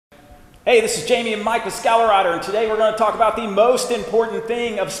Hey, this is Jamie and Mike with Rider, and today we're going to talk about the most important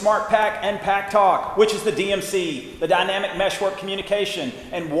thing of Smartpack and Packtalk, which is the DMC, the Dynamic Meshwork Communication,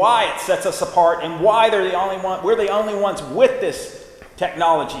 and why it sets us apart and why we're the only ones with this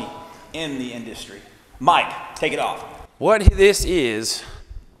technology in the industry. Mike, take it off. What this is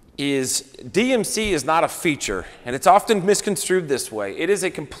DMC is not a feature, and it's often misconstrued this way. It is a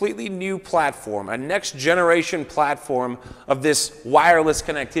completely new platform, a next generation platform of this wireless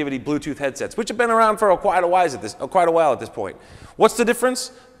connectivity Bluetooth headsets, which have been around for quite a while at this point. What's the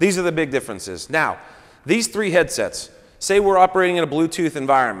difference? These are the big differences. Now, these three headsets, say we're operating in a Bluetooth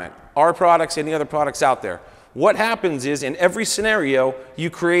environment, our products, any other products out there. What happens is, in every scenario, you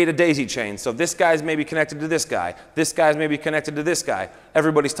create a daisy chain. So this guy's maybe connected to this guy's maybe connected to this guy.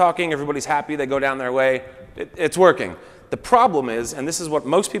 Everybody's talking, everybody's happy, they go down their way, it's working. The problem is, and this is what a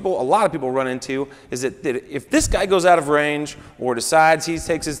lot of people run into, is that if this guy goes out of range or decides he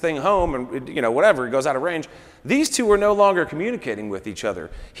takes his thing home and whatever, he goes out of range, these two are no longer communicating with each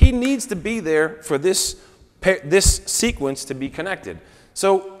other. He needs to be there for this sequence to be connected.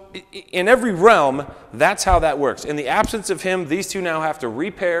 So in every realm, that's how that works. In the absence of him, these two now have to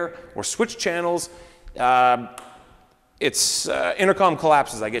repair or switch channels. Intercom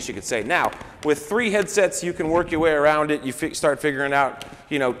collapses, I guess you could say. Now, with three headsets, you can work your way around it. You start figuring out,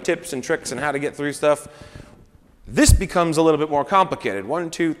 tips and tricks and how to get through stuff. This becomes a little bit more complicated. 1,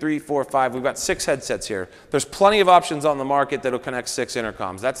 2, 3, 4, 5. We've got 6 headsets here. There's plenty of options on the market that'll connect 6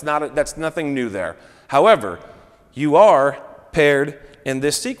 intercoms. That's nothing new there. However, you are paired in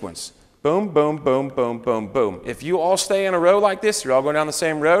this sequence. Boom, boom, boom, boom, boom, boom. If you all stay in a row like this, you're all going down the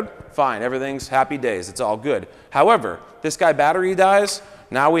same road, fine, everything's happy days, it's all good. However, this guy battery dies,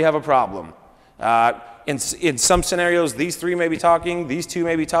 now we have a problem. In some scenarios, these three may be talking, these two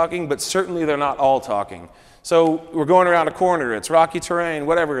may be talking, but certainly they're not all talking. So we're going around a corner, it's rocky terrain,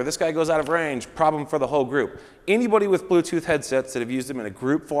 whatever, this guy goes out of range, problem for the whole group. Anybody with Bluetooth headsets that have used them in a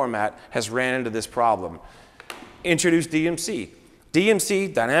group format has ran into this problem. Introduce DMC.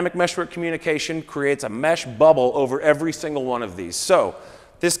 DMC, Dynamic Meshwork Communication, creates a mesh bubble over every single one of these. So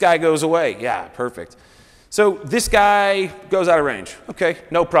this guy goes away. Yeah, perfect. So this guy goes out of range. Okay,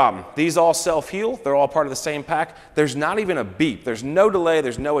 no problem. These all self-heal. They're all part of the same pack. There's not even a beep. There's no delay.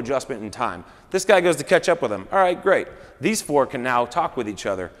 There's no adjustment in time. This guy goes to catch up with him. All right, great. These 4 can now talk with each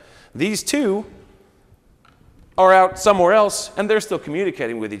other. These 2 are out somewhere else, and they're still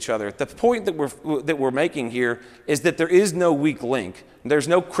communicating with each other. The point that we're making here is that there is no weak link. There's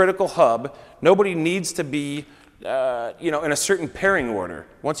no critical hub. Nobody needs to be, in a certain pairing order.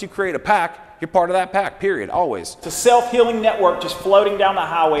 Once you create a pack, you're part of that pack, period, always. It's a self-healing network just floating down the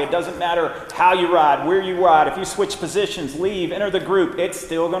highway. It doesn't matter how you ride, where you ride. If you switch positions, leave, enter the group, it's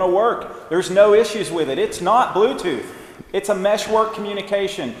still going to work. There's no issues with it. It's not Bluetooth. It's a meshwork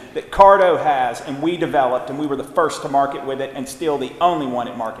communication that Cardo has, and we developed, and we were the first to market with it, and still the only one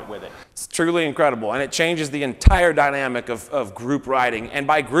at market with it. It's truly incredible, and it changes the entire dynamic of group riding. And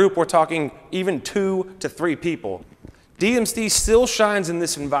by group, we're talking even 2 to 3 people. DMC still shines in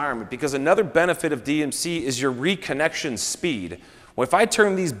this environment because another benefit of DMC is your reconnection speed. Well, if I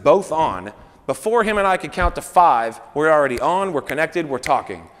turn these both on, before him and I could count to 5, we're already on, we're connected, we're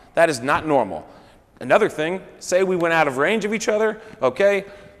talking. That is not normal. Another thing, say we went out of range of each other, okay,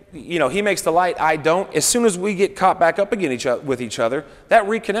 he makes the light, I don't. As soon as we get caught back up again with each other, that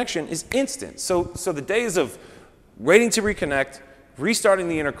reconnection is instant. So the days of waiting to reconnect, restarting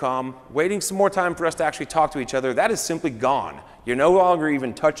the intercom, waiting some more time for us to actually talk to each other, that is simply gone. You're no longer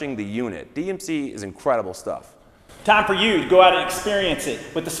even touching the unit. DMC is incredible stuff. Time for you to go out and experience it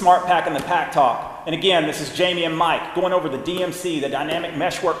with the Smartpack and the Packtalk. And again, this is Jamie and Mike going over the DMC, the Dynamic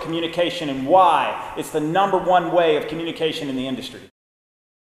Meshwork Communication, and why it's the #1 way of communication in the industry.